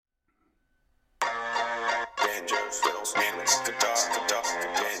banjo, fiddles, mandolins, guitar,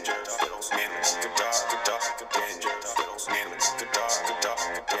 banjo, fiddles, mandolins, guitar, banjo, fiddles, mandolins, guitar,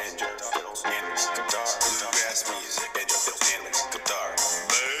 banjo, fiddles, mandolins, guitar, bluegrass music, banjo, fiddles, mandolins, guitar,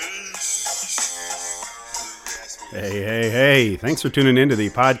 bass. Hey. Thanks for tuning in to the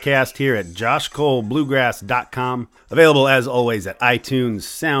podcast here at joshcolebluegrass.com. Available, as always, at iTunes,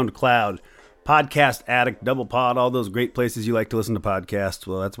 SoundCloud, Podcast Addict, Double Pod, all those great places you like to listen to podcasts.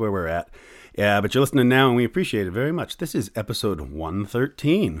 Well, that's where we're at. Yeah, but you're listening now, and we appreciate it very much. This is episode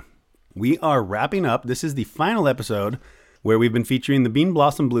 113. We are wrapping up. This is the final episode where we've been featuring the Bean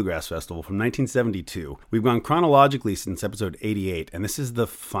Blossom Bluegrass Festival from 1972. We've gone chronologically since episode 88, and this is the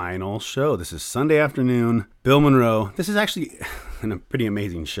final show. This is Sunday afternoon. Bill Monroe. This is actually a pretty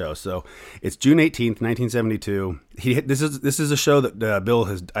amazing show. So it's June 18th, 1972. This is a show that Bill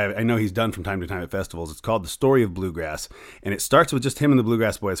has, I know he's done from time to time at festivals. It's called The Story of Bluegrass. And it starts with just him and the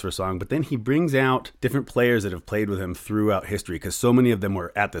Bluegrass Boys for a song, but then he brings out different players that have played with him throughout history, because so many of them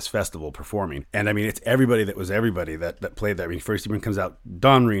were at this festival performing. And I mean, it's everybody that was everybody that played that. I mean, first he comes out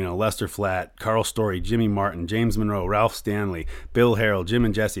Don Reno, Lester Flatt, Carl Story, Jimmy Martin, James Monroe, Ralph Stanley, Bill Harrell, Jim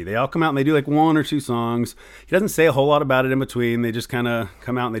and Jesse. They all come out and they do like one or two songs. He doesn't say a whole lot about it in between. They just kind of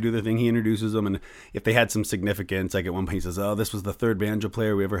come out and they do their thing. He introduces them, and if they had some significance, like at one point he says, "Oh, this was the third banjo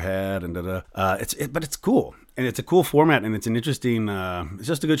player we ever had," and but it's cool, and it's a cool format, and it's an interesting. It's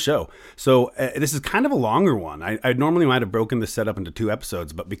just a good show. So this is kind of a longer one. I normally might have broken this setup into 2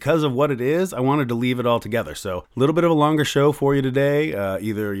 episodes, but because of what it is, I wanted to leave it all together. So a little bit of a longer show for you today.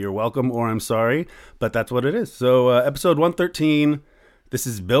 Either you're welcome or I'm sorry, but that's what it is. So episode 113. This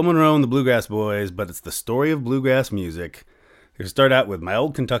is Bill Monroe and the Bluegrass Boys, but it's the story of bluegrass music. We're going to start out with My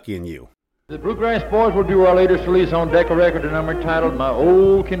Old Kentucky and You. The Bluegrass Boys will do our latest release on Decca Records, a number entitled My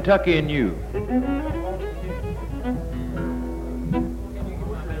Old Kentucky and You. And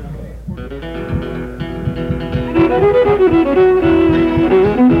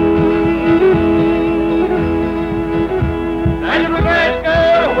the bluegrass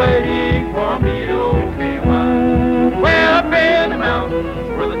girl waiting for me to okay wine. Way up in the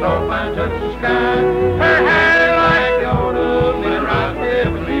mountains where the tall pines touch the sky. Her hair like the autumn, and her eyes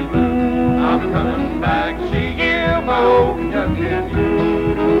heavily blue. I'll be coming back to see you, my old Kentucky and you.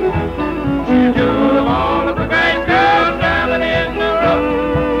 She's two of all the bluegrass girls down in the rough.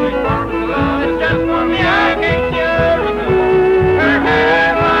 She's sparkling love, it's just for me, I can't share enough. Her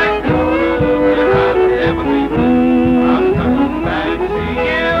hair like the autumn, and her eyes heavily blue. I'll be coming back to see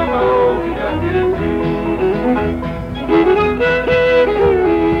you, my old Kentucky and you.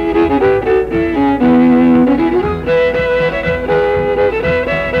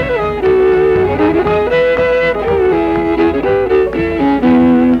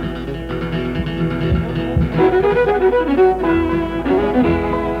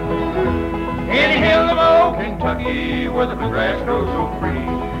 Any hill of old Kentucky where the bluegrass grows so free,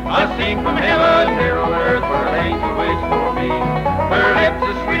 I sing from heaven here on earth where an angel waits for me. Her lips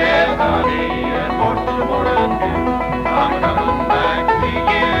as sweet as honey and moist as a morning dew. I'm coming back to see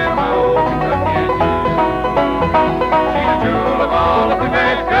you, my old Kentucky and you. She's a jewel of all the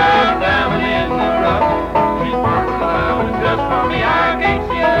bluegrass girls down in the rough. She's sparkling loud and just for me, I can't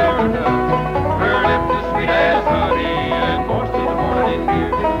see her enough. Her lips as sweet as honey and moist as a morning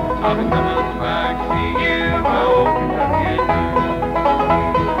dew. I'll be coming back to see you, my old Kentucky and you.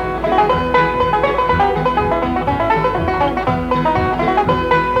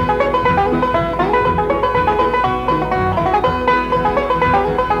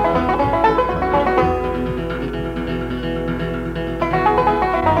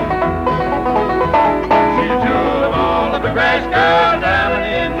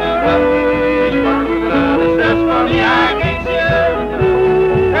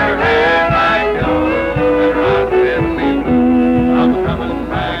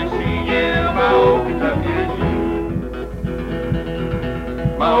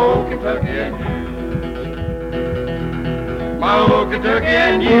 Kentucky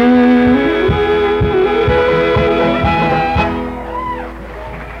and you.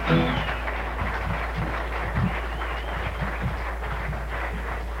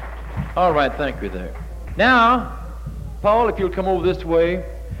 All right, thank you there. Now, Paul, if you'll come over this way,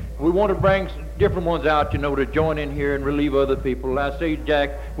 we want to bring different ones out, to join in here and relieve other people. I say,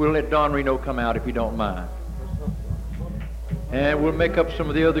 Jack, we'll let Don Reno come out if you don't mind. And we'll make up some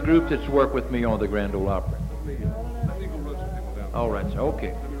of the other groups that's work with me on the Grand Ole Opry. All right, sir.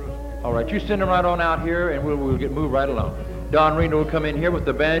 Okay. All right, you send them right on out here, and we'll get moved right along. Don Reno will come in here with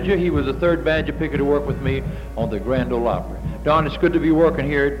the banjo. He was the third banjo picker to work with me on the Grand Ole Opry. Don, it's good to be working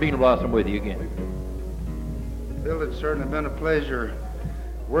here at Bean Blossom with you again. Bill, it's certainly been a pleasure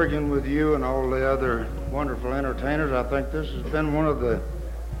working with you and all the other wonderful entertainers. I think this has been one of the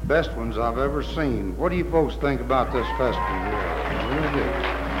best ones I've ever seen. What do you folks think about this festival here? I really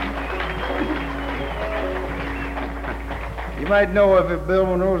do. You might know if Bill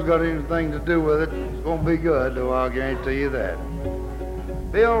Monroe's got anything to do with it. It's going to be good, though, I'll guarantee you that.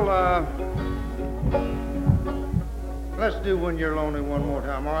 Bill, let's do When You're Lonely one more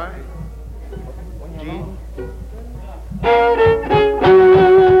time, all right? G.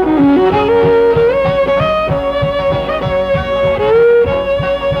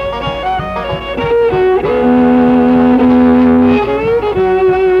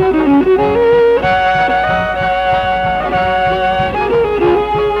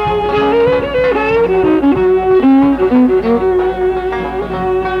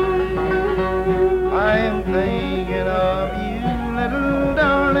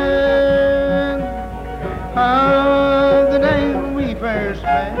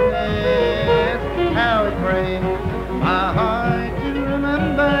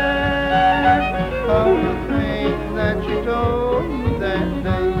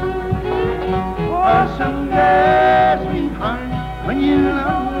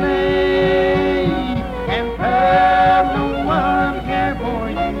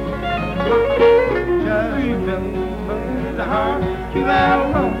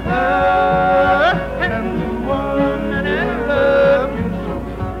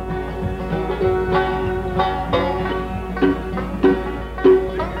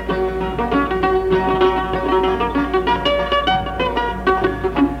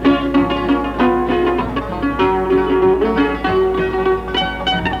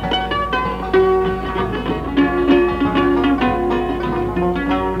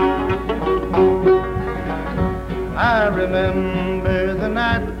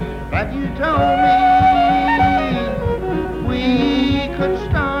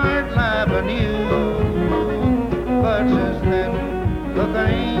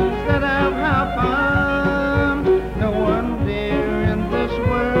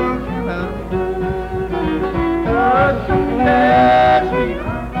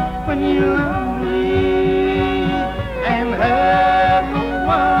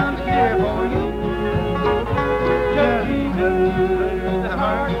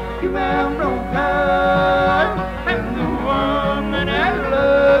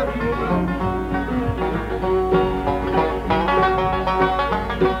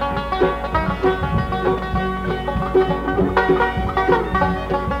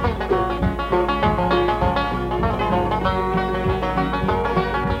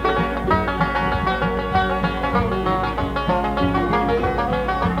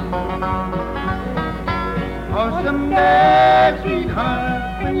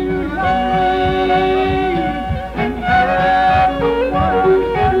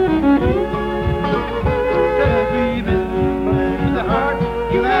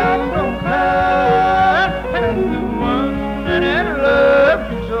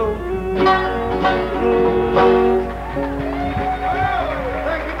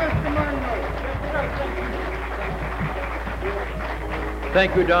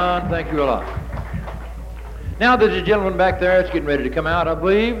 Thank you, Don. Thank you a lot. Now there's a gentleman back there that's getting ready to come out, I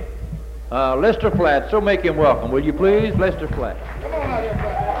believe. Lester Flatt. So make him welcome, will you please? Lester Flatt. Come on out here,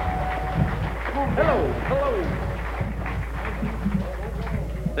 Hello. Hello.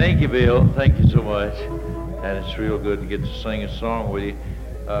 Thank you, Bill. Thank you so much. And it's real good to get to sing a song with you.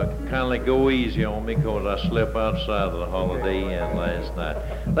 Kindly go easy on me because I slept outside of the Holiday Inn last night.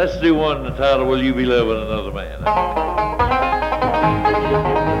 Let's do one entitled, Will You Be Loving Another Man?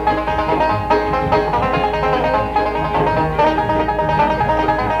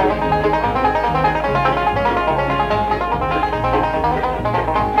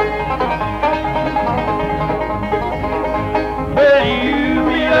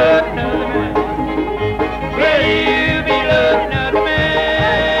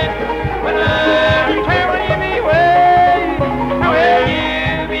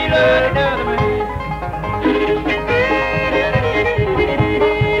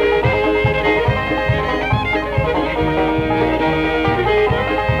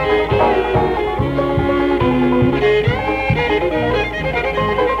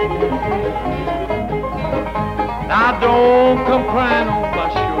 Don't come crying on my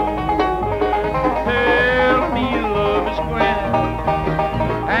shoulder, tell me your love is grand,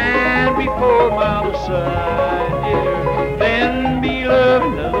 and before my other side, dear, then be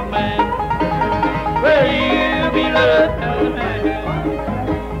loving another man. Will you be loving another man?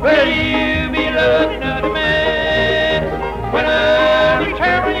 Will you be loving another man? When I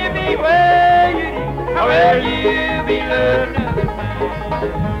return, will you be where you need? Or will you be loving another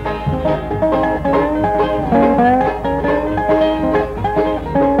man?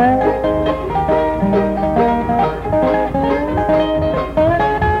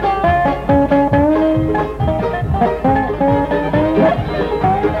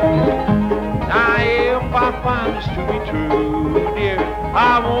 true, dear.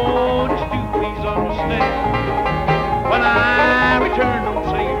 I want you to please understand. When I return, don't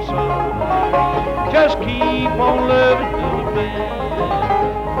say you're sorry. Just keep on loving another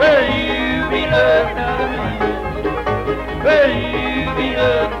man. Will you be loving another man? Will you be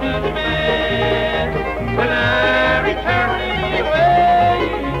loving another man? When I return away,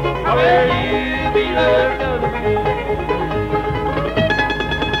 will you be loving another man?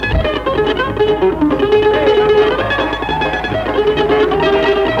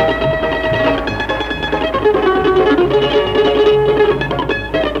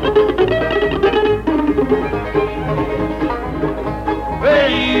 Will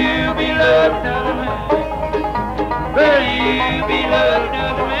you be loved another man? Will you be loved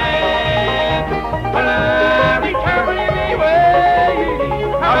another man? When I return away,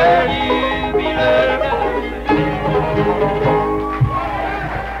 will you be loved another man?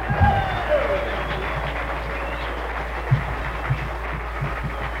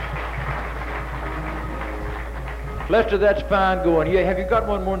 Lester, that's fine going. Yeah, have you got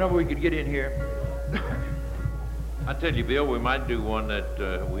one more number we could get in here? I tell you, Bill, we might do one that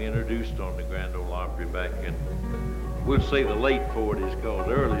we introduced on the Grand Ole Opry back in, we'll say the late 40s, because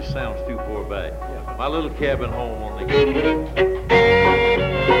early sounds too far back. Yeah. My Little Cabin Home on the...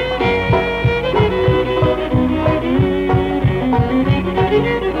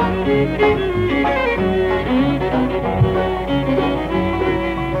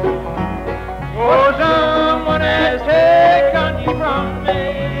 Oh, someone has taken you from me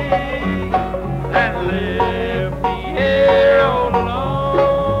and left me here all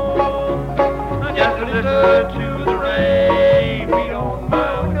alone. Just to listen to the rain beat on my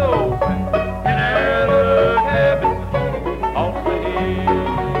window in our little cabin on the hill.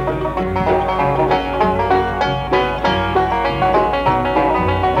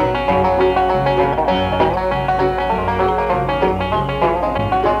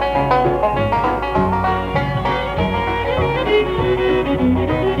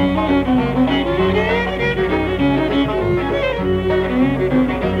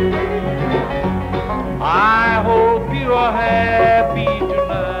 I hope you are happy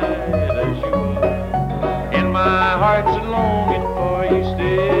tonight as you are. In my heart's a longing for you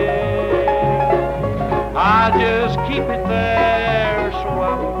still. I just keep it there so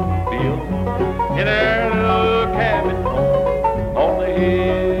I won't be alone in our little cabin home on the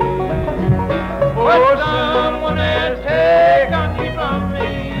hill. Oh, someone has taken you from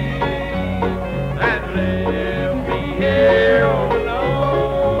me and left me here all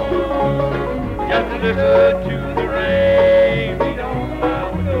alone. Just to listen to the rain beat on my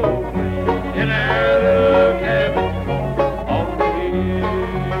window in our little cabin on the hill.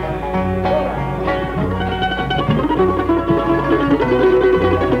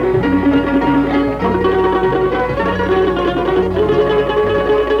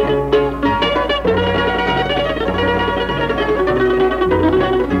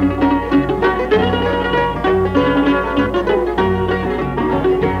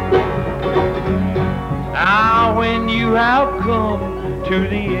 Now when you have come to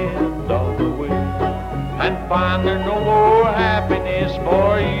the end of the way and find there's no more happiness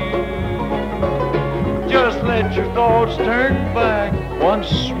for you, just let your thoughts turn back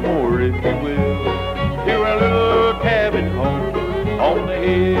once more, if you will, to our little cabin home on the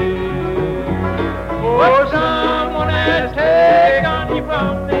hill. Oh, someone has taken you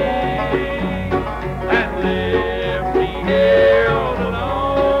from me and left me here all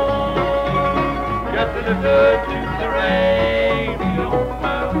alone. Just to listen to the rain beat on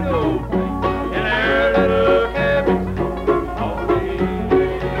my window in our little cabin on the hill.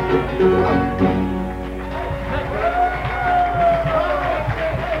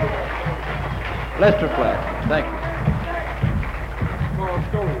 Lester Flack, thank you.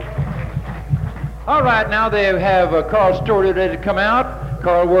 All right, now they have Carl Story ready to come out.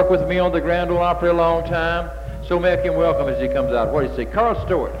 Carl worked with me on the Grand Ole Opry a long time, so make him welcome as he comes out. What do you say? Carl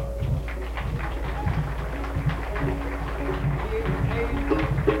Story.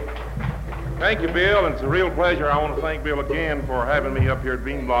 Thank you, Bill, and it's a real pleasure. I want to thank Bill again for having me up here at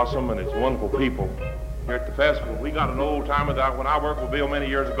Bean Blossom and its wonderful people here at the festival. We got an old timer that when I worked with Bill many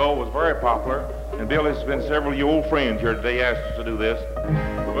years ago was very popular, and Bill has been several of you old friends here today asked us to do this.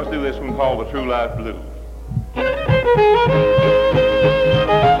 Let's do this one called the True Life Blues.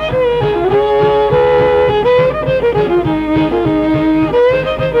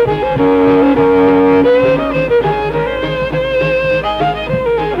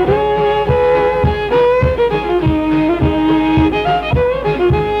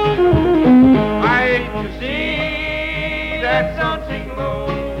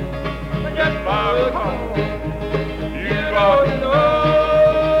 You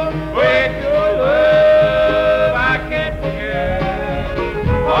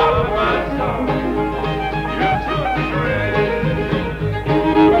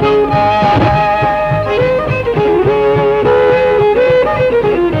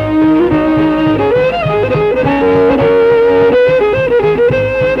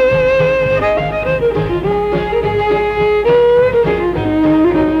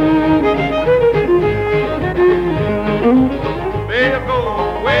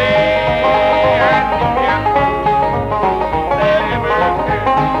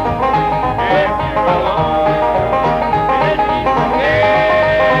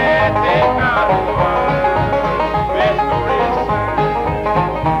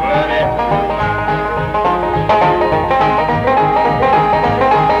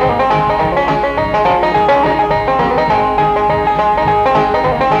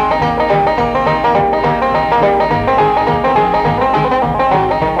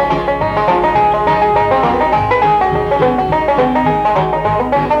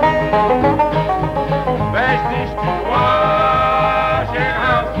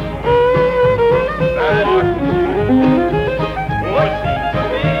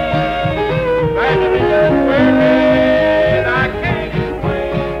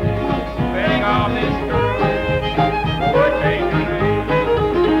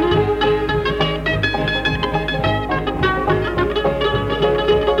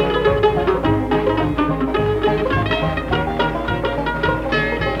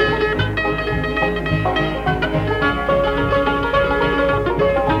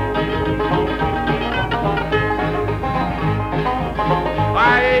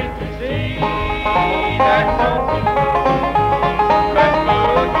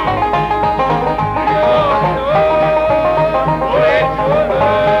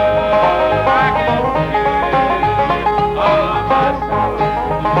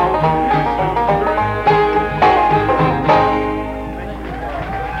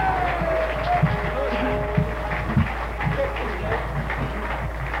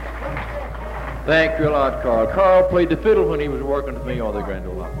Thank you a lot, Carl. Carl played the fiddle when he was working for me on the Grand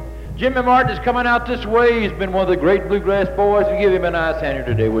Ole Opry. Jimmy Martin is coming out this way. He's been one of the great bluegrass boys. We give him a nice hand here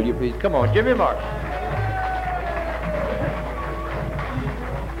today, will you please? Come on, Jimmy Martin.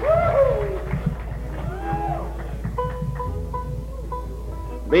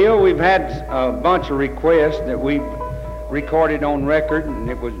 Bill, we've had a bunch of requests that we recorded on record, and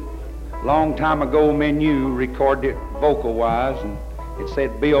it was a long time ago me and you recorded it vocal-wise, and it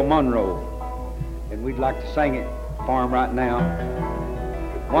said Bill Monroe, and we'd like to sing it for him right now.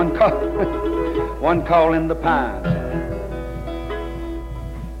 One call in the pines.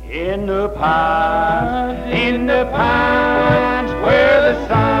 In the pines, where the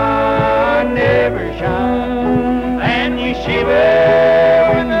sun never shines, and you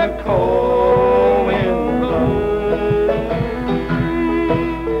shiver when the cold wind blows.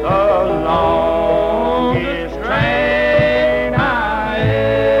 The longest train I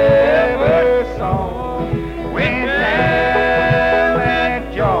ever saw went down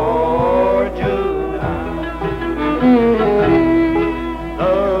at Georgia line.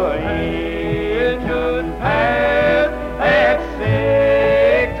 The engine passed at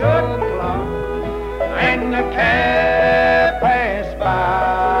 6 o'clock, and the cab passed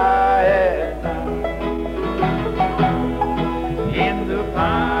by at night. In the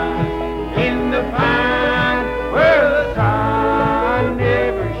pine, where the sun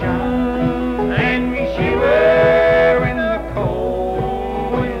never shines, and we shiver in the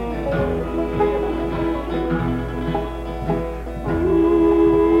cold wind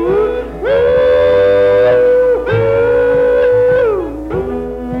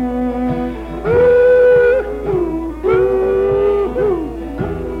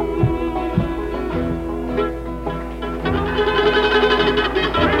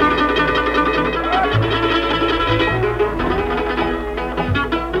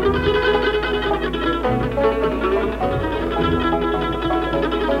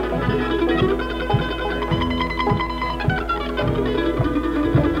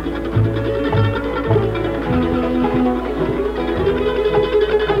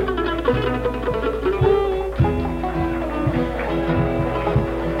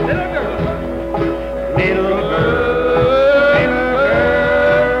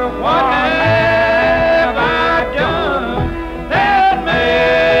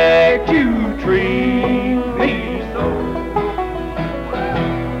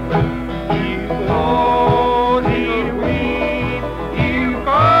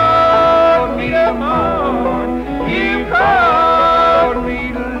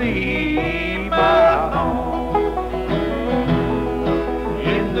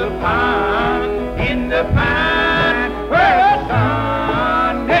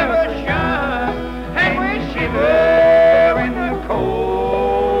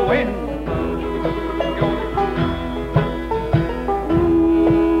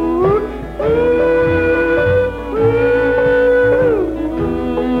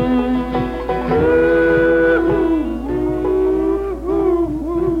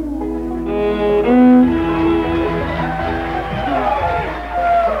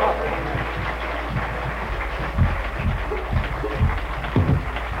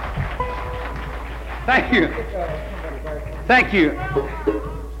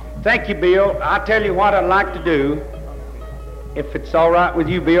Thank you, Bill. I'll tell you what I'd like to do. If it's all right with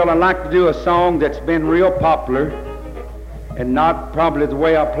you, Bill, I'd like to do a song that's been real popular, and not probably the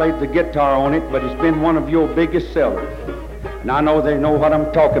way I played the guitar on it, but it's been one of your biggest sellers. And I know they know what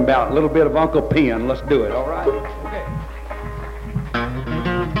I'm talking about. A little bit of Uncle Pen. Let's do it, all right? Okay.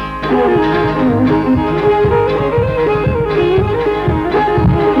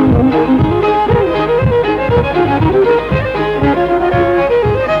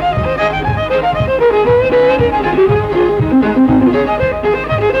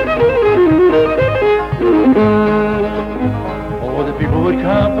 Oh, the people would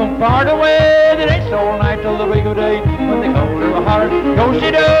come from far away. They danced all night till the break of day. When they called her a heart, go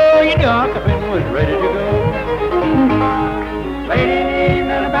she do, you knew Uncle Ben was ready to go. Late in the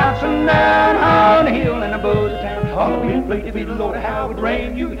evening about sundown, on the hill and above the town, all the wind played the fiddle, Lord, how it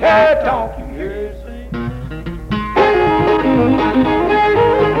rained. You hear her talk, you hear her sing.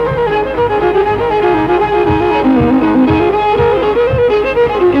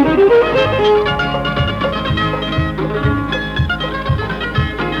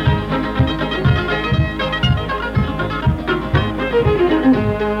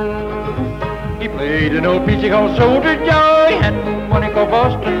 He played an old piece called Soldier Joy, and one he called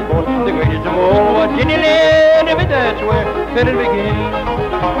Boston Boy, the greatest of all what Jenny led, and that's where fiddle began.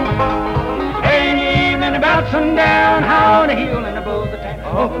 Late evening about sundown, high on the hill and above the town,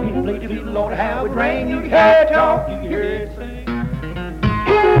 Oh, he played the fiddle, Lord, how it rang. You could hear it talk, you could hear it sing.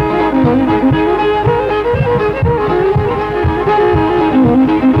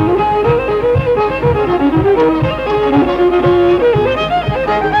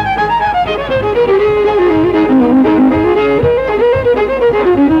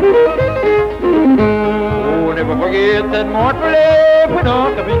 Oh, never forget that mournful day when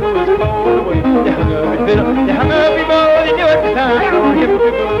Uncle Bill was called away. They hung up his fiddle, they hung up his bow, they knew it was time for him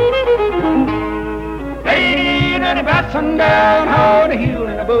to go. Lady, and about sundown, on the hill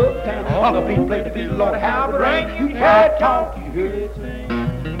in a book town. All the people played the fiddle, Lord, how it rang. You could hear it talk, you could hear it sing.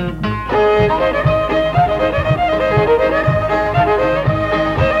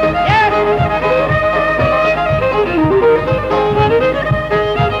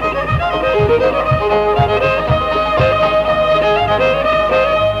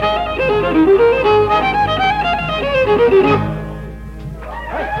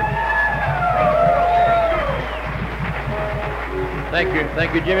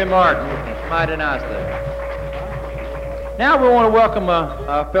 Thank you, Jimmy Martin. It's mighty nice there. Now we want to welcome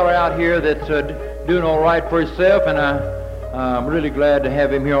a fella out here that's doing all right for himself, and I'm really glad to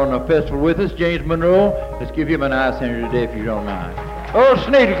have him here on the festival with us, James Monroe. Let's give him a nice hand today, if you don't mind. Earl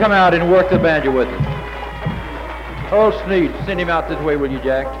Sneed will come out and work the banjo with us. Earl Sneed, send him out this way, will you,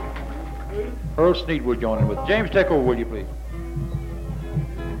 Jack? Earl Sneed will join in with us. James, take over, will you, please?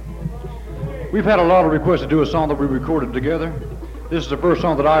 We've had a lot of requests to do a song that we recorded together. This is the first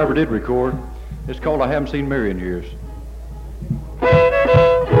song that I ever did record. It's called I Haven't Seen Mary in Years.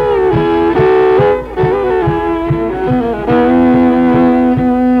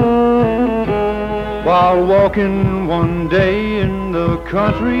 While walking one day in the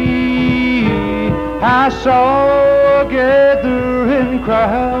country, I saw a gathering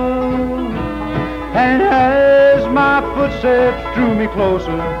crowd, and as my footsteps drew me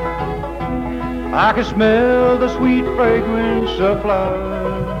closer, I could smell the sweet fragrance of flowers.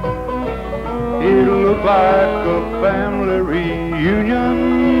 It looked like a family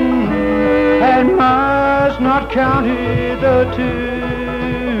reunion, and miles not counted the two.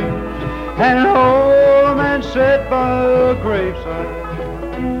 And an old man sat by a graveside.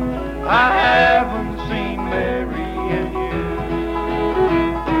 I haven't seen Mary in years.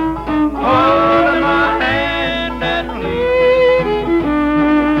 Hold my hand and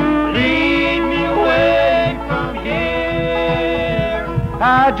lead me away from here.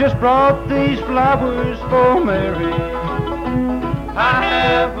 I just brought these flowers for Mary. I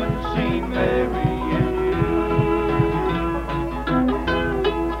haven't seen Mary in years.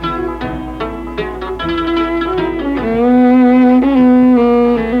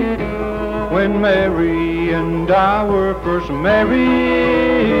 When Mary and I were first married,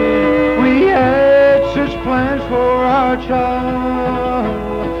 we had such plans for our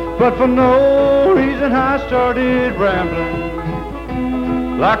child, but for no reason I started rambling.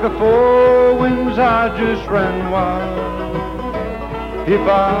 Like the four winds I just ran wild. If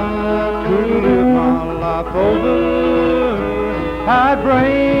I could live my life over, I'd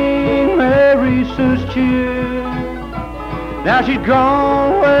bring Mary such cheer. Now she's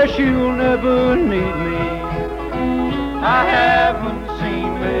gone where she'll never need me. I haven't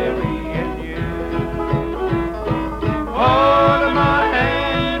seen Mary in years. Hold my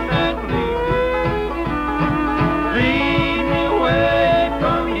hand and lead me away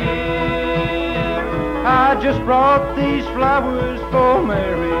from here. I just brought these flowers for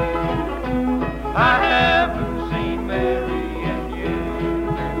Mary. I haven't seen Mary in years.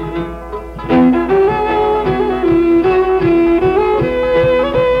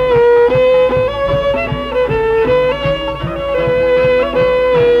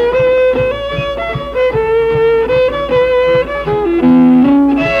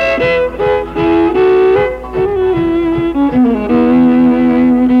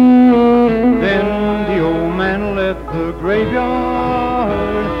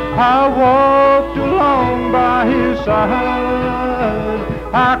 I walked along by his side.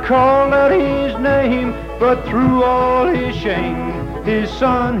 I called out his name, but through all his shame, his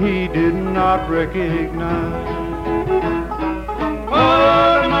son he did not recognize.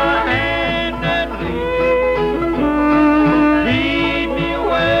 Hold my hand and lead me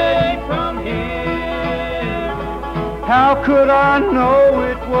away from here. How could I know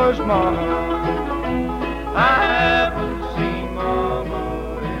it was Mama? I haven't seen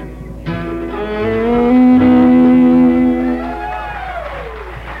Mama in years.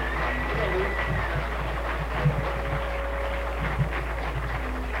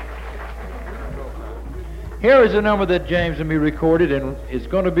 Here is a number that James and me recorded, and it's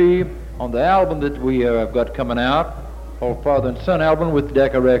going to be on the album that we have got coming out. called Father and Son album with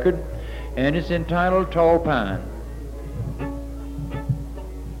Decca record, and it's entitled Tall Pine.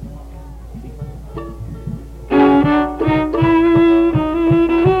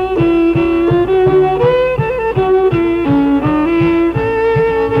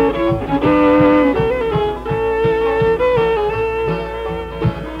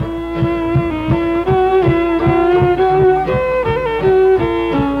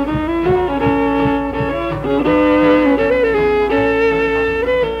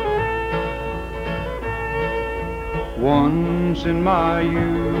 Once in my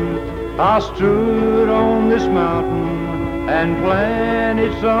youth I stood on this mountain and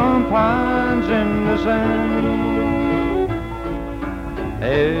planted some pines in the sand.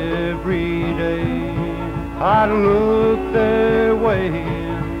 Every day I'd look their way,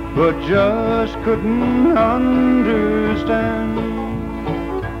 but just couldn't understand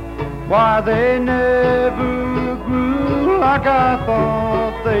why they never grew like I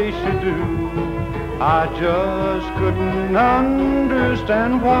thought they should do. I just couldn't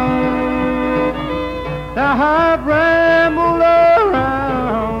understand why. Now I've rambled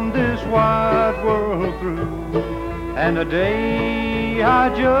around this wide world through, and a day I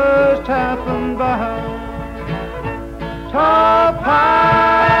just happened by. Tall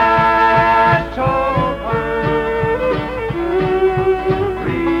pines, tall pines,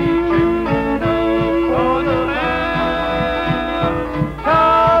 reaching up for the land.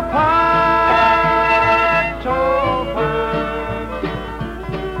 Tall pines, tall pines,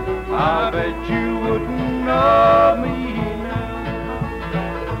 I bet you wouldn't know me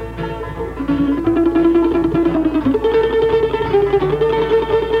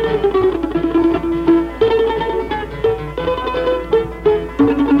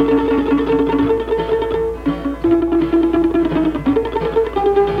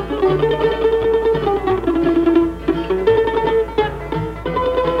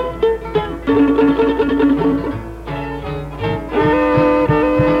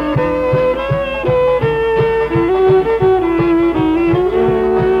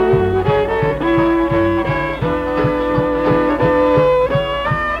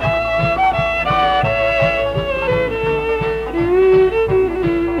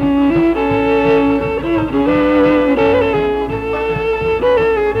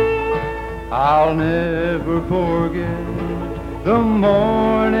I'll never forget the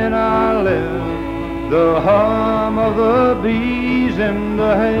morning I left, the hum of the bees in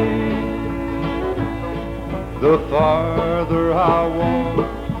the hay. The farther I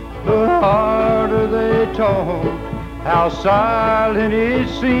walked, the harder they talk, how silent it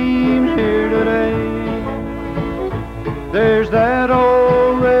seems here today. There's that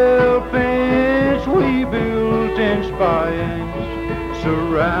old rail fence we built inch by inch,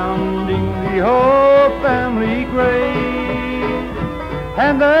 surrounding the whole family grave.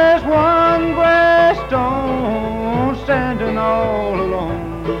 And there's one gray stone standing all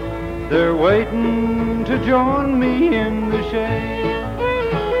alone, they're waiting to join me in the shade.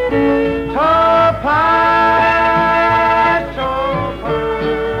 Tall pines, tall pines,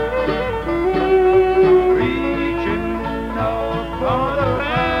 reaching out for the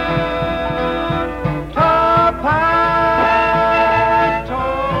land. Tall pines,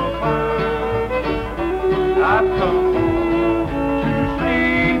 I've come to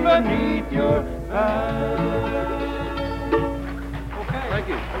sleep beneath your eyes. Okay. Thank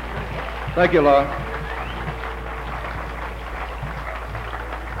you. Thank you, Laura.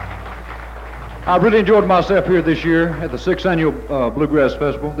 I really enjoyed myself here this year at the 6th Annual Bluegrass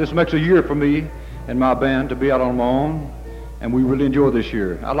Festival. This makes a year for me and my band to be out on my own, and we really enjoyed this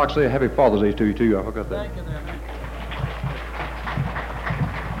year. I'd like to say Happy Father's Day to you, too. I forgot that. Thank you there,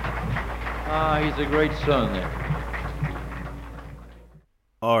 man. He's a great son there.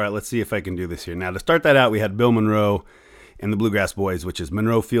 All right, let's see if I can do this here. Now, to start that out, we had Bill Monroe and the Bluegrass Boys, which is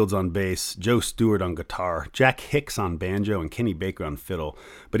Monroe Fields on bass, Joe Stewart on guitar, Jack Hicks on banjo, and Kenny Baker on fiddle.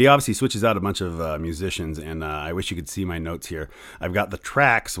 But he obviously switches out a bunch of musicians, and I wish you could see my notes here. I've got the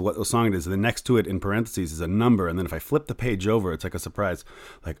tracks, what the song it is, and then next to it in parentheses is a number, and then if I flip the page over, it's like a surprise.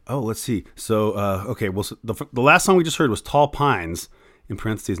 Like, oh, let's see. So, okay, well, so the last song we just heard was Tall Pines, in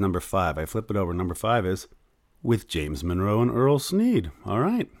parentheses number 5. I flip it over, number 5 is With James Monroe and Earl Sneed. All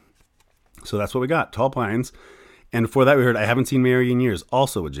right. So that's what we got, Tall Pines. And before that, we heard I Haven't Seen Mary in Years,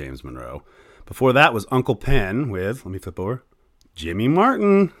 also with James Monroe. Before that was Uncle Pen with, let me flip over, Jimmy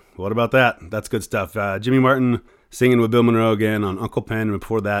Martin. What about that? That's good stuff. Jimmy Martin singing with Bill Monroe again on Uncle Pen, and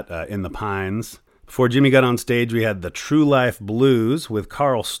before that, In the Pines. Before Jimmy got on stage, we had the True Life Blues with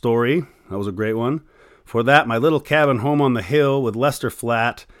Carl Story. That was a great one. Before that, My Little Cabin Home on the Hill with Lester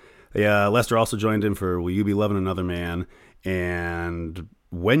Flatt. Lester also joined in for Will You Be Loving Another Man, and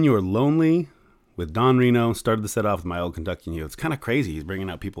When You're Lonely with Don Reno. Started the set off with My Old Kentucky Youth. It's kind of crazy. He's bringing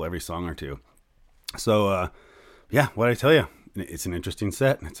out people every song or two. So, yeah, what did I tell you? It's an interesting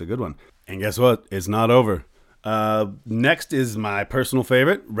set, and it's a good one. And guess what? It's not over. Next is my personal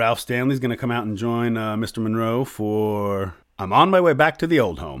favorite. Ralph Stanley's going to come out and join Mr. Monroe for I'm On My Way Back to the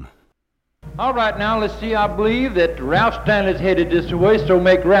Old Home. All right, now let's see. I believe that Ralph Stanley's headed this way, so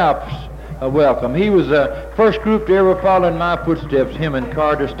make Ralph's welcome. He was the first group to ever follow in my footsteps, him and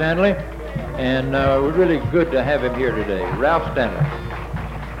Carter Stanley, and we're really good to have him here today. Ralph Stanley.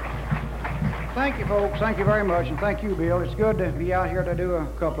 Thank you, folks. Thank you very much, and thank you, Bill. It's good to be out here to do a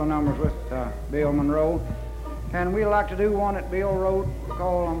couple of numbers with Bill Monroe, and we'd like to do one that Bill wrote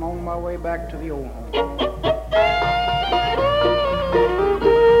called I'm On My Way Back to the Old Home.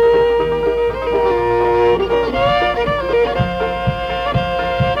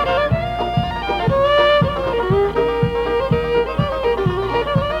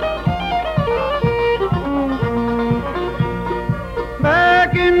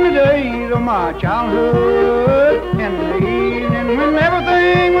 Days of my childhood, in the evening when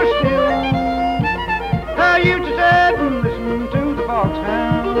everything was still, I used to sit and listen to the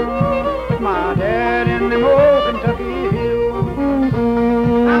foxhound with my dad in them old Kentucky hills.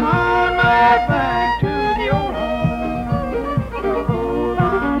 I'm on my way back to the old home. The road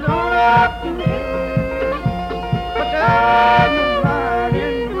runs on up the hill, but there's no light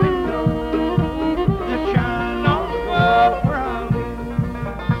in the window that shines on the wall where I live.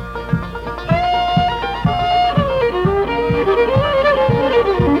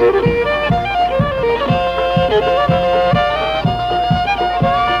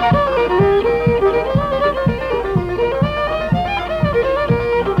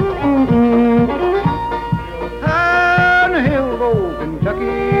 On the hill of old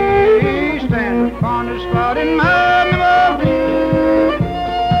Kentucky stands the fondest spot in my memory.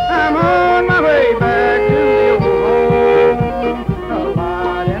 I'm on my way back to the old home, a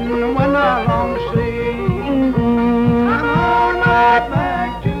light in the window I long to see. I'm on my way back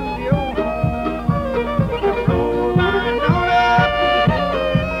to the old home, the road winds on up the hill,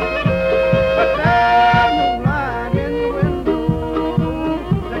 but there's no light in the window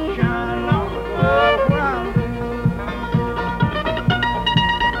that shines on the wall where I live.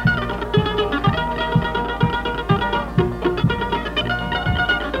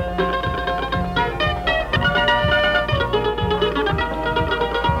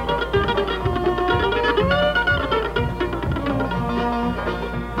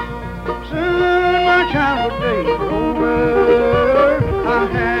 Soon my childhood days were over. I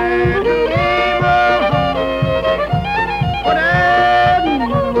had to leave my home, but as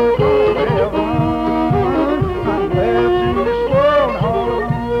no more forever, I'm left in this world all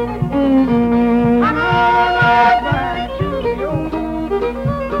alone. I'm on my way back to the old home.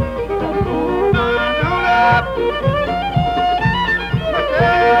 The road winds on up the hill, but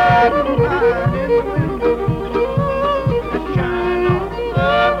there's no light in the window that shines on the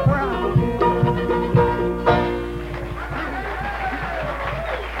love where I live.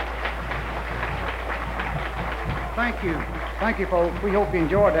 Thank you. Thank you, folks. We hope you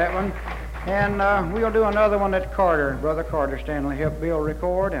enjoyed that one. And we'll do another one that Brother Carter Stanley helped Bill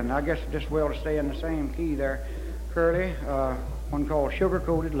record, and I guess just well to stay in the same key there, Curly, one called Sugar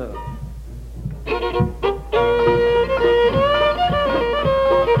Coated Love. You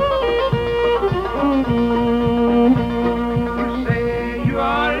say you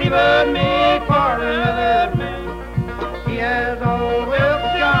are leaving me for another man. He has all wealth,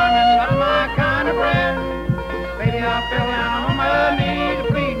 charming, not my kind of friend. Baby, I fell down on my knees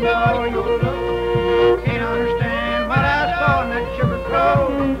to plead for your love. Can't understand what I saw in that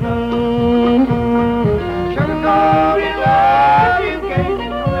sugar-coated love. Sugar-coated love, you gave me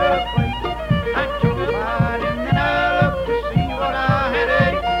no other place. I took a bite in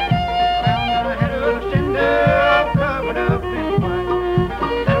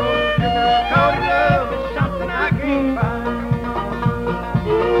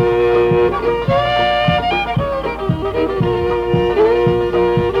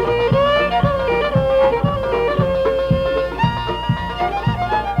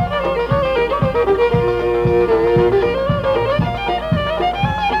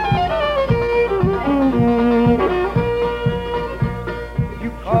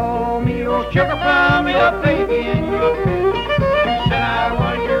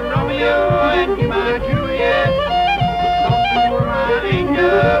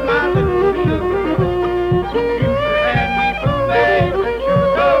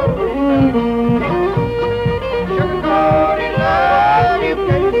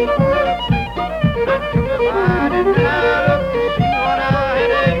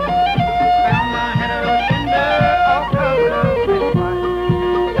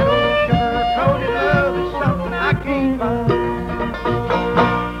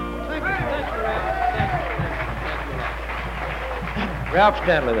Ralph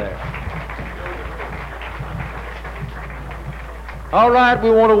Stanley there. All right, we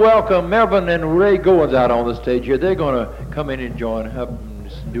want to welcome Melvin and Ray Goins out on the stage here. They're going to come in and join up and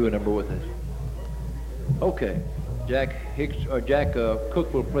just do a number with us. Okay, Jack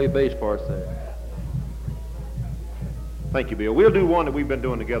Cook will play bass for us there. Thank you, Bill. We'll do one that we've been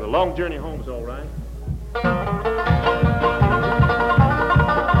doing together. Long Journey Home is all right.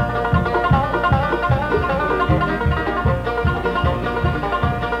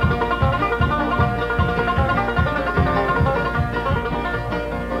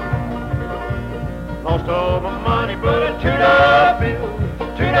 Lost all my money, but a $2 bill,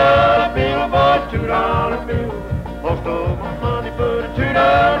 $2 bill, boys, $2 bill. Lost all my money, but a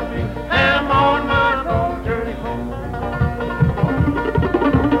 $2 bill, and I'm on my long journey home.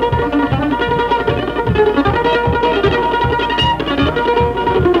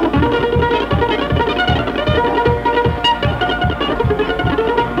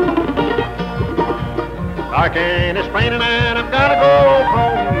 I can't explain it, and I've gotta go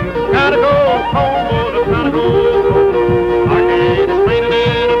home, gotta go home, boys, I've gotta go home. I can't explain it,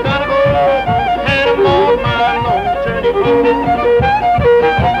 and I've gotta go home, and I'm on my long journey home.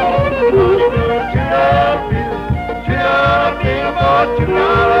 $2 bill, $2 bill, boy,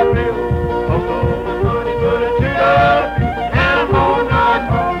 $2 bill. Lost all my money, but a $2 bill, and I'm on my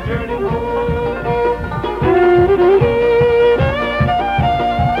long journey home.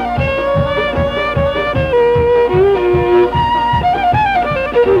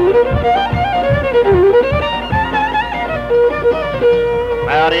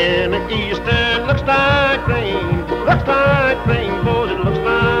 Out in the east and looks like rain, boys, it looks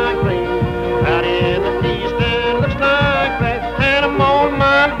like rain. Out in the east and looks like rain, and I'm on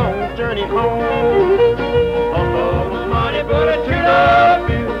my long journey home. Lost all my money, but a $2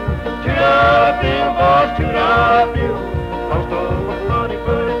 bill, $2 bill, boys, $2 bill. Lost all my money,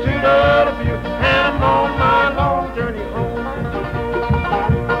 but a $2 bill, and I'm on my long journey home.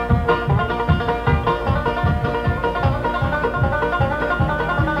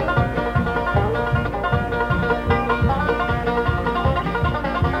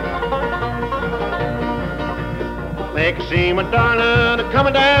 They can see my darling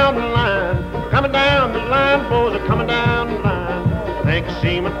coming down the line, boys are coming down the line. They can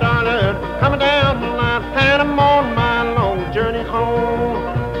see my darling coming down the line, and I'm on my long journey home.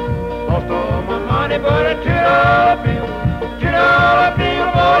 Lost all my money, but a $2 bill, $2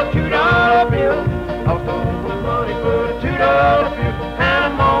 bill, boys, $2 bill. Lost all my money, but a $2 bill, and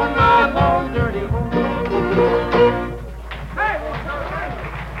I'm on my long journey home.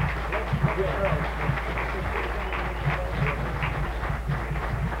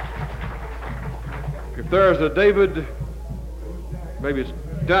 If there's a David, maybe it's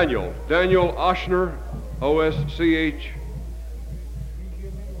Daniel Oshner, Oschner.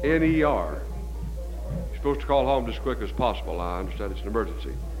 You're supposed to call home as quick as possible. I understand it's an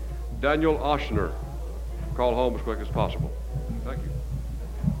emergency. Daniel Oshner, call home as quick as possible. Thank you.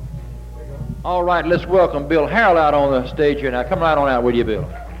 All right, let's welcome Bill Harrell out on the stage here now. Come right on out with you, Bill.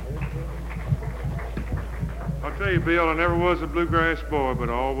 I'll tell you, Bill, I never was a bluegrass boy, but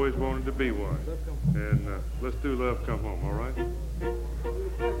I always wanted to be one. And let's do Love Come Home, all right?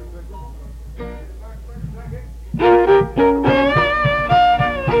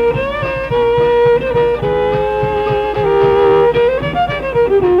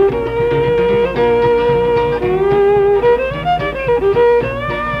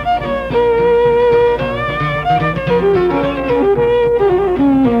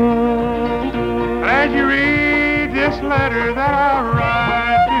 As you read this letter that I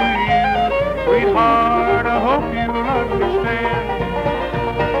write to you, sweetheart, I hope you'll understand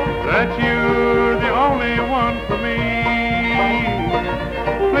that you're the only one for me.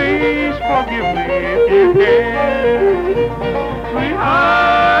 Please forgive me if you can.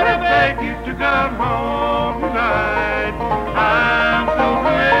 Sweetheart, I beg you to come home tonight. I'm so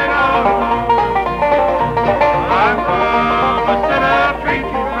glad all alone. I'm gonna set out treat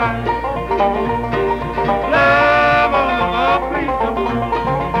you right. Love, oh, please come home.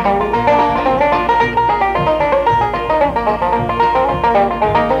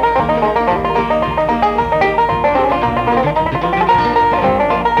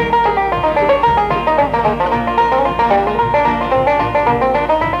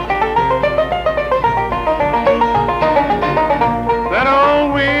 That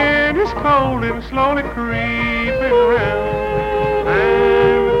old wind is cold and slowly creeping around,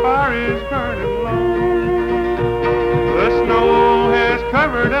 and the fire is burning low. The snow has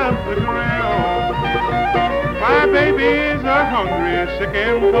covered up the ground. My babies are hungry, sick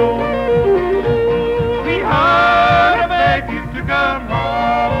and cold. Sweetheart, I beg you to to come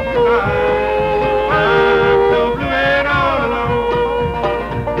home tonight. I'm so blue and all alone.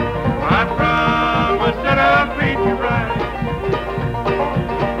 I promise that I'll treat you right.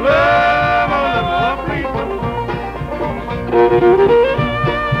 Love, oh love, oh please come home.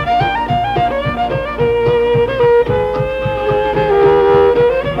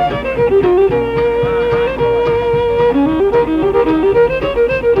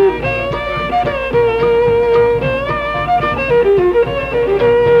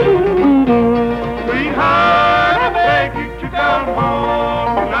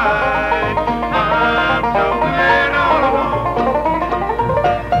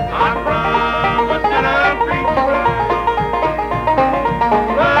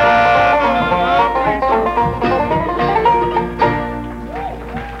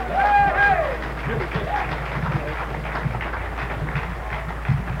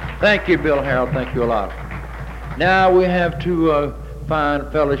 Thank you, Bill Harold. Thank you a lot. Now we have two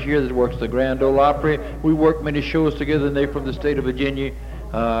fine fellas here that works the Grand Ole Opry. We work many shows together, and they're from the state of Virginia.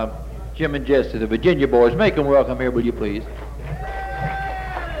 Jim and Jesse, the Virginia boys. Make them welcome here, will you please?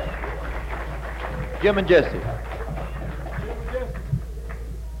 Jim and Jesse.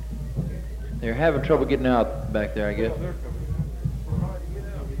 They're having trouble getting out back there, I guess.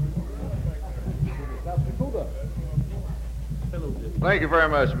 Thank you very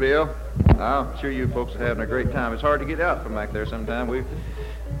much, Bill. I'm sure you folks are having a great time. It's hard to get out from back there sometime. We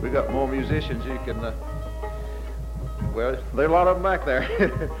got more musicians you can, well, there are a lot of them back there.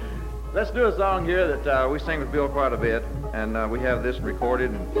 Let's do a song here that we sing with Bill quite a bit, and we have this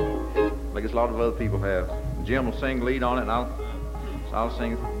recorded, and like a lot of other people have. Jim will sing lead on it, and I'll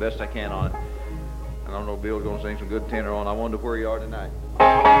sing the best I can on it. And I know Bill's going to sing some good tenor on I Wonder Where You Are Tonight.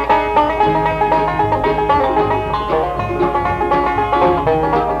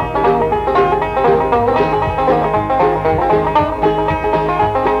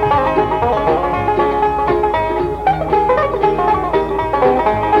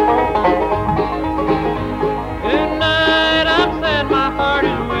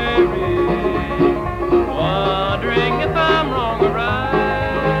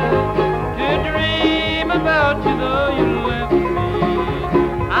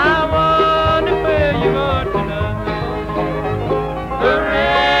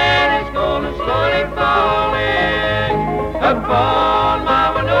 Upon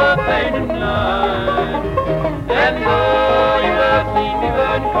my window pane tonight, and though you have seen me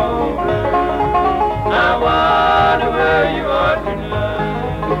burn colder, I wonder where you are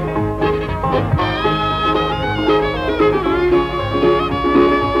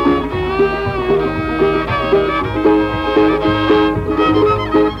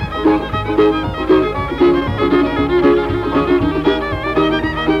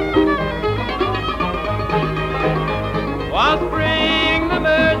spring, the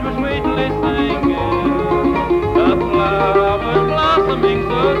birds were sweetly singing, the flowers blossoming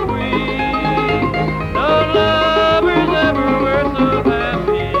so sweet. No lovers ever were so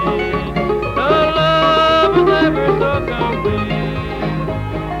happy, no lovers ever so complete.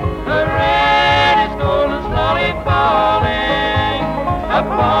 The rain is cold and slowly falling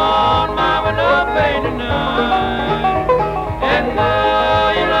upon my window pane tonight, and though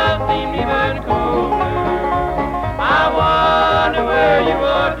your love seemed even colder, I wonder where you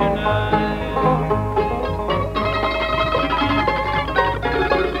are tonight.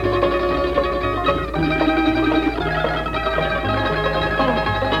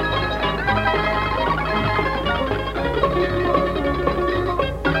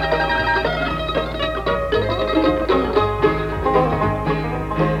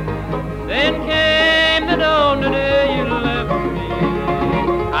 Then came the dawn the day you left me.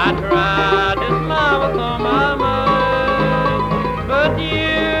 I tried to smile with all my mind, but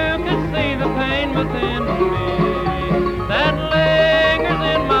you could see the pain within me that lingers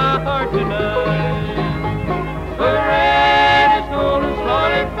in my heart tonight. The rain is cold and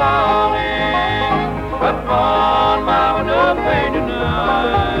slowly falling upon my window pane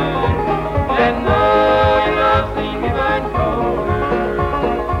tonight, and though your love seems even colder,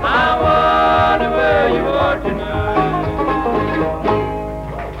 I wonder where you are tonight.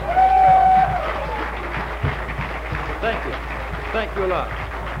 Thank you. Thank you a lot.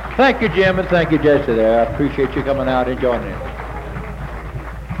 Thank you, Jim, and thank you, Jesse, there. I appreciate you coming out and joining in.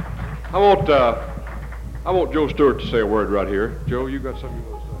 I want Joe Stewart to say a word right here. Joe, you got something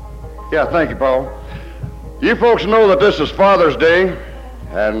you want to say? Yeah, thank you, Paul. You folks know that this is Father's Day,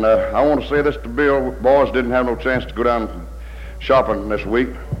 and I want to say this to Bill. Boys didn't have no chance to go down shopping this week,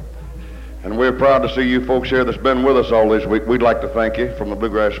 and we're proud to see you folks here that's been with us all this week. We'd like to thank you from the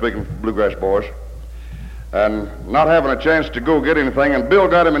Bluegrass, speaking Bluegrass boys. and not having a chance to go get anything. And Bill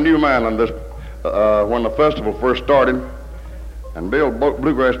got him in New Manland this when the festival first started. And Bill,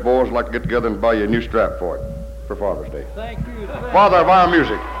 Bluegrass boys like to get together and buy you a new strap for it for Father's Day. Thank you. Father of our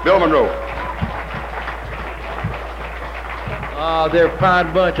music, Bill Monroe. Ah, they're a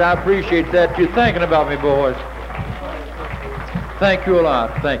fine bunch. I appreciate that. You're thinking about me, boys. Thank you a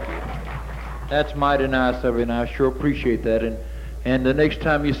lot. Thank you. That's mighty nice of you, and I sure appreciate that. And the next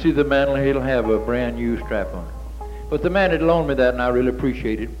time you see the man, he'll have a brand new strap on. But the man had loaned me that, and I really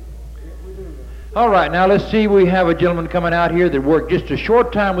appreciate it. All right, now let's see. We have a gentleman coming out here that worked just a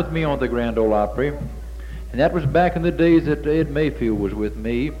short time with me on the Grand Ole Opry. And that was back in the days that Ed Mayfield was with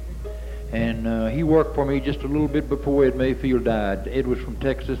me. And he worked for me just a little bit before Ed Mayfield died. Ed was from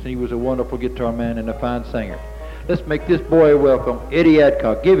Texas, and he was a wonderful guitar man and a fine singer. Let's make this boy welcome, Eddie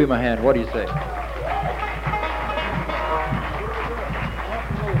Adcock. Give him a hand. What do you say?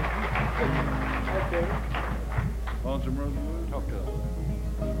 Talk to us.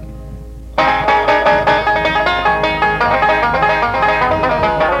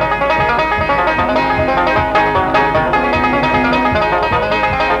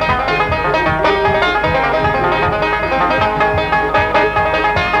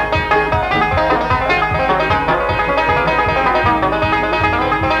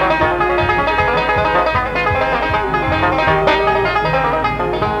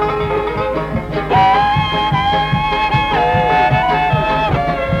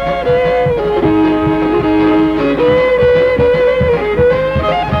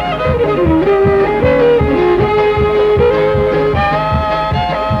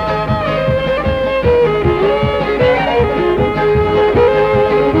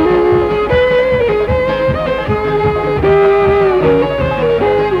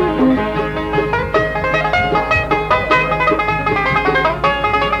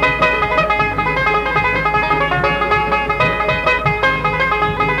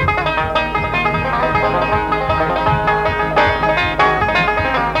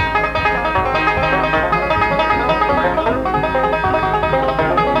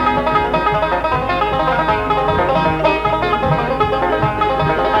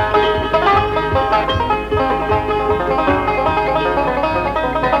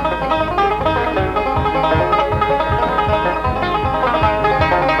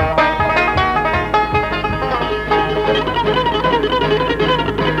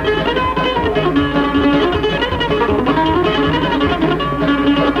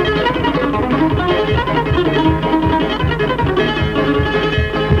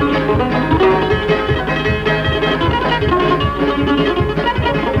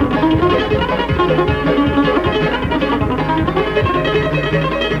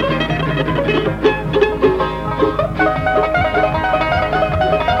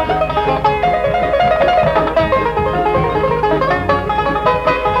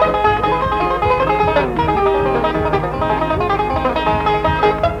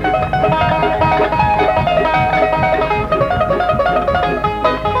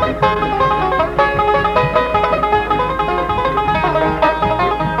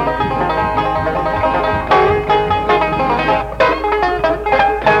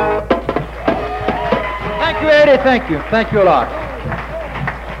 Thank you. Thank you a lot.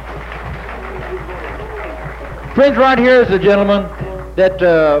 Friends, right here is a gentleman that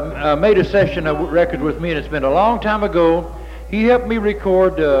made a session of records with me, and it's been a long time ago. He helped me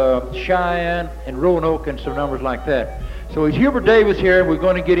record Cheyenne and Roanoke and some numbers like that. So he's Hubert Davis here. We're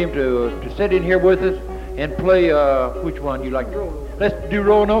going to get him to sit in here with us and play, which one you like? Let's do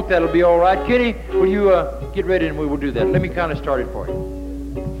Roanoke. That'll be all right. Kenny, will you get ready and we will do that. Let me kind of start it for you.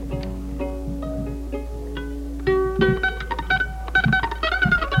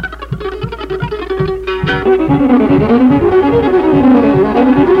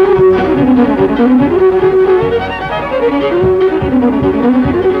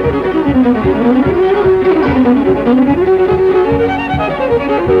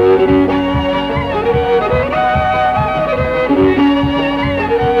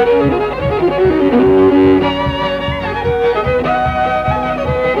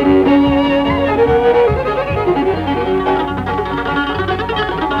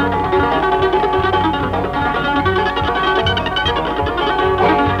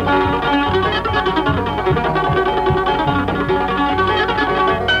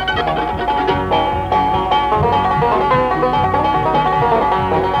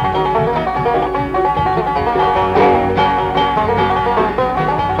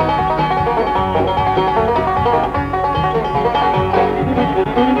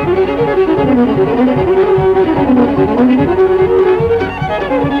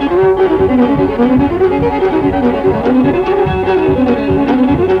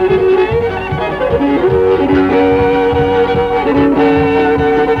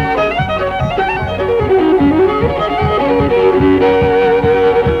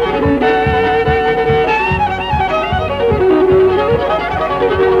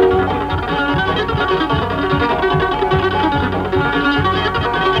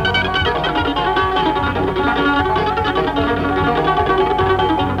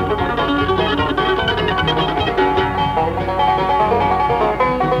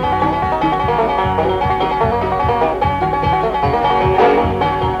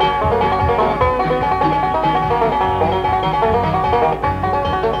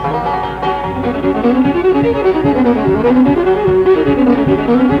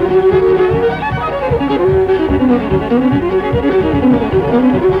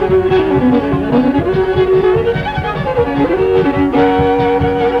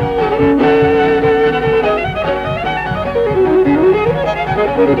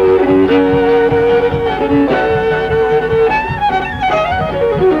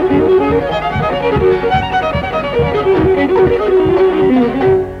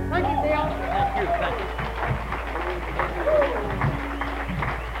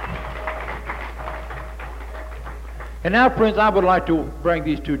 And now, friends, I would like to bring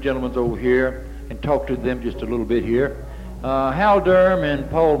these two gentlemen over here and talk to them just a little bit here. Hal Durham and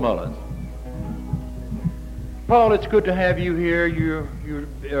Paul Mullins. Paul, it's good to have you here. You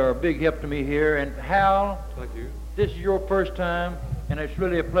are a big help to me here. And Hal, Thank you. this is your first time, and it's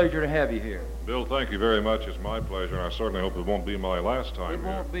really a pleasure to have you here. Bill, thank you very much. It's my pleasure, and I certainly hope it won't be my last time It here.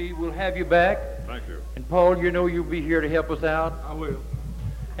 won't be. We'll have you back. Thank you. And Paul, you know you'll be here to help us out. I will.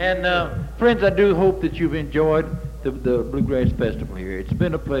 And friends, I do hope that you've enjoyed the Bluegrass Festival here. It's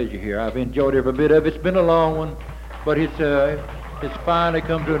been a pleasure here. I've enjoyed every bit of it. It's been a long one, but it's finally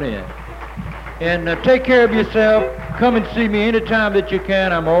come to an end. And take care of yourself. Come and see me anytime that you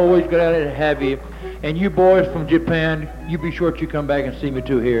can. I'm always glad to have you. And you boys from Japan, you be sure that you come back and see me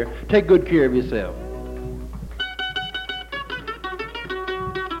too here. Take good care of yourself.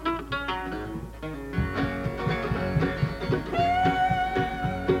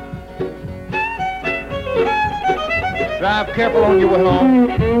 Drive careful on your way home.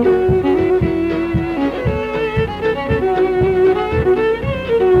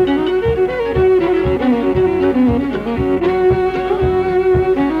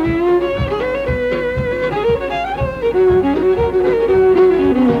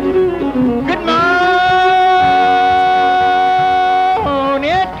 Good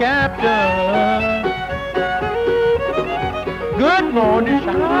morning, Captain. Good morning,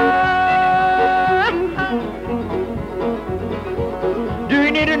 sir.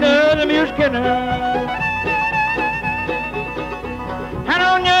 Need another music and hand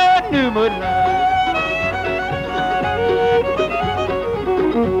on your new mud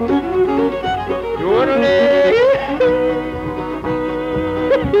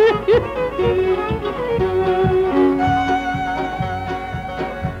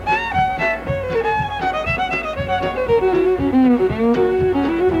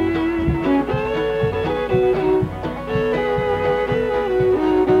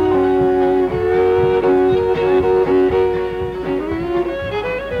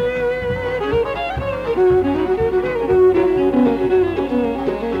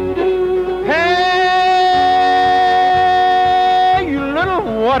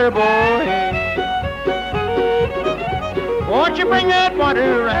water boy, won't you bring that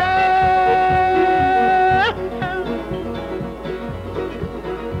water around?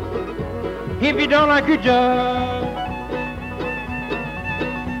 If you don't like your job,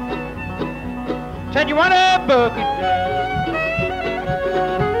 said you want a bucket down.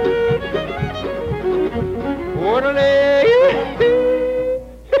 Water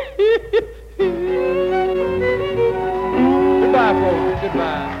Goodbye, folks.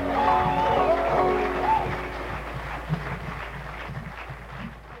 Goodbye.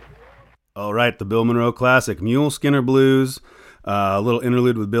 All right, the Bill Monroe classic, Mule Skinner Blues. A little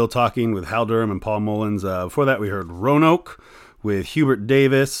interlude with Bill talking with Hal Durham and Paul Mullins. Before that, we heard Roanoke with Hubert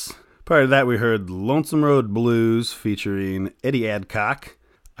Davis. Prior to that, we heard Lonesome Road Blues featuring Eddie Adcock.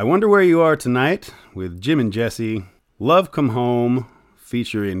 I Wonder Where You Are Tonight with Jim and Jesse. Love Come Home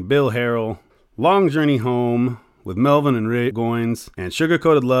featuring Bill Harrell. Long Journey Home with Melvin and Ray Goins, and Sugar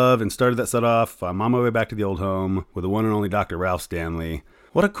Coated Love, and started that set off, I'm on my way back to the old home with the one and only Dr. Ralph Stanley.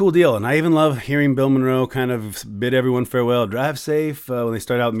 What a cool deal, and I even love hearing Bill Monroe kind of bid everyone farewell, drive safe. When they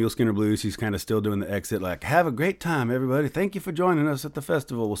start out Mule Skinner Blues, he's kind of still doing the exit, like, have a great time, everybody. Thank you for joining us at the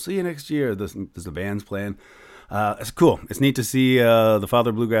festival. We'll see you next year. This the band's playing. It's cool. It's neat to see the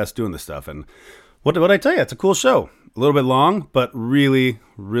Father of Bluegrass doing this stuff. And what I tell you, it's a cool show. A little bit long, but really,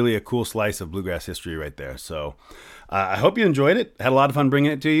 really a cool slice of bluegrass history right there. So I hope you enjoyed it. Had a lot of fun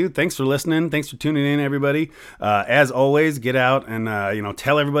bringing it to you. Thanks for listening. Thanks for tuning in, everybody. As always, get out and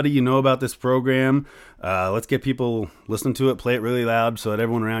tell everybody you know about this program. Let's get people listening to it. Play it really loud so that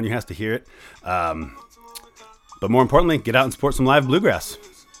everyone around you has to hear it. But more importantly, get out and support some live bluegrass.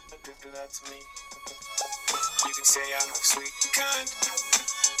 You can say I'm sweet and kind.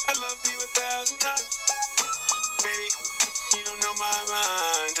 I love you 1,000 times. Baby, you don't know my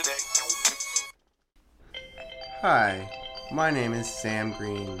mind today. Hi, my name is Sam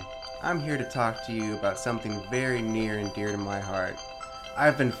Green. I'm here to talk to you about something very near and dear to my heart.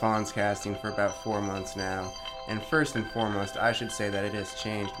 I've been Fawns casting for about 4 months now, and first and foremost, I should say that it has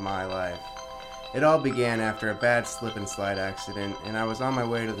changed my life. It all began after a bad slip and slide accident, and I was on my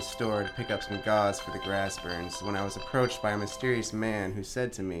way to the store to pick up some gauze for the grass burns when I was approached by a mysterious man who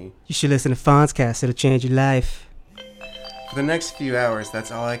said to me, "You should listen to Fawnscast, it'll change your life." For the next few hours,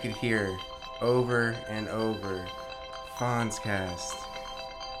 that's all I could hear, over and over.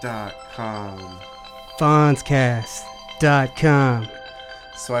 Fawnscast.com. Fawnscast.com.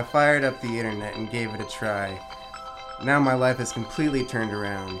 So I fired up the internet and gave it a try. Now my life has completely turned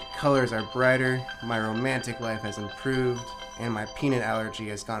around. Colors are brighter, my romantic life has improved, and my peanut allergy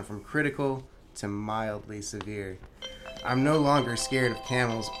has gone from critical to mildly severe. I'm no longer scared of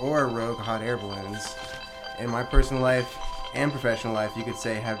camels or rogue hot air balloons, and my personal life and professional life, you could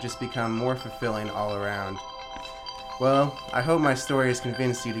say, have just become more fulfilling all around. Well, I hope my story has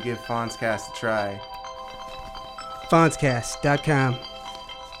convinced you to give Fawnscast a try. Fawnscast.com.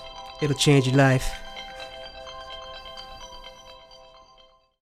 It'll change your life.